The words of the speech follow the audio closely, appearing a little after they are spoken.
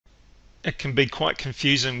it can be quite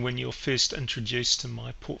confusing when you're first introduced to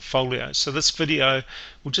my portfolio. So this video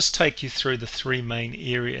will just take you through the three main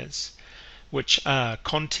areas, which are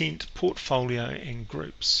content, portfolio, and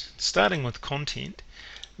groups. Starting with content,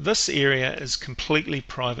 this area is completely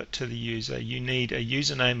private to the user. You need a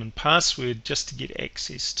username and password just to get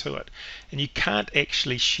access to it, and you can't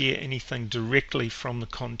actually share anything directly from the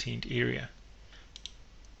content area.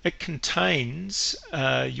 It contains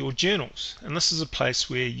your journals, and this is a place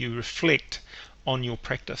where you reflect on your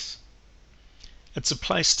practice. It's a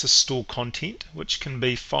place to store content, which can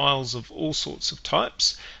be files of all sorts of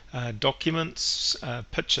types, documents,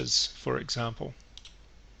 pictures, for example.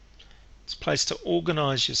 It's a place to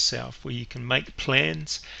organize yourself, where you can make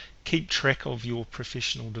plans, keep track of your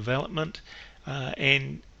professional development,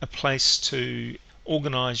 and a place to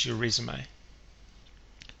organize your resume.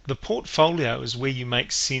 The portfolio is where you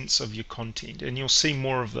make sense of your content, and you'll see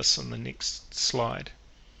more of this in the next slide.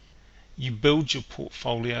 You build your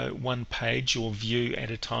portfolio one page or view at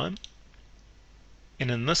a time, and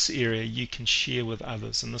in this area you can share with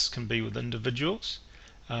others, and this can be with individuals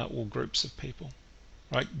or groups of people.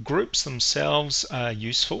 Right? Groups themselves are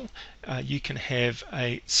useful. You can have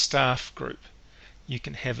a staff group, you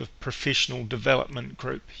can have a professional development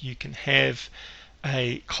group, you can have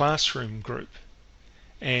a classroom group,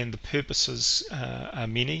 and the purposes are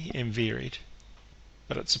many and varied,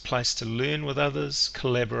 but it's a place to learn with others,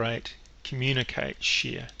 collaborate, communicate,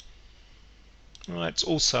 share. Right, it's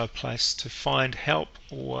also a place to find help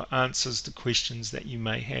or answers to questions that you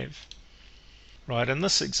may have. Right, in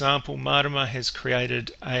this example, Mahara has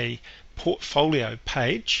created a portfolio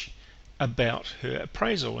page about her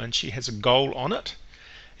appraisal, and she has a goal on it,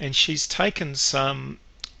 and she's taken some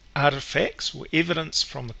artifacts or evidence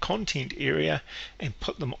from the content area and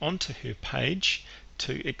put them onto her page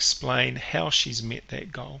to explain how she's met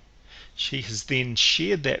that goal. She has then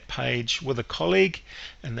shared that page with a colleague,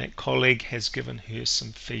 and that colleague has given her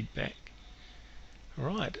some feedback.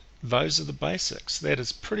 Alright, those are the basics. That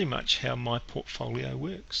is pretty much how my portfolio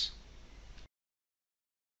works.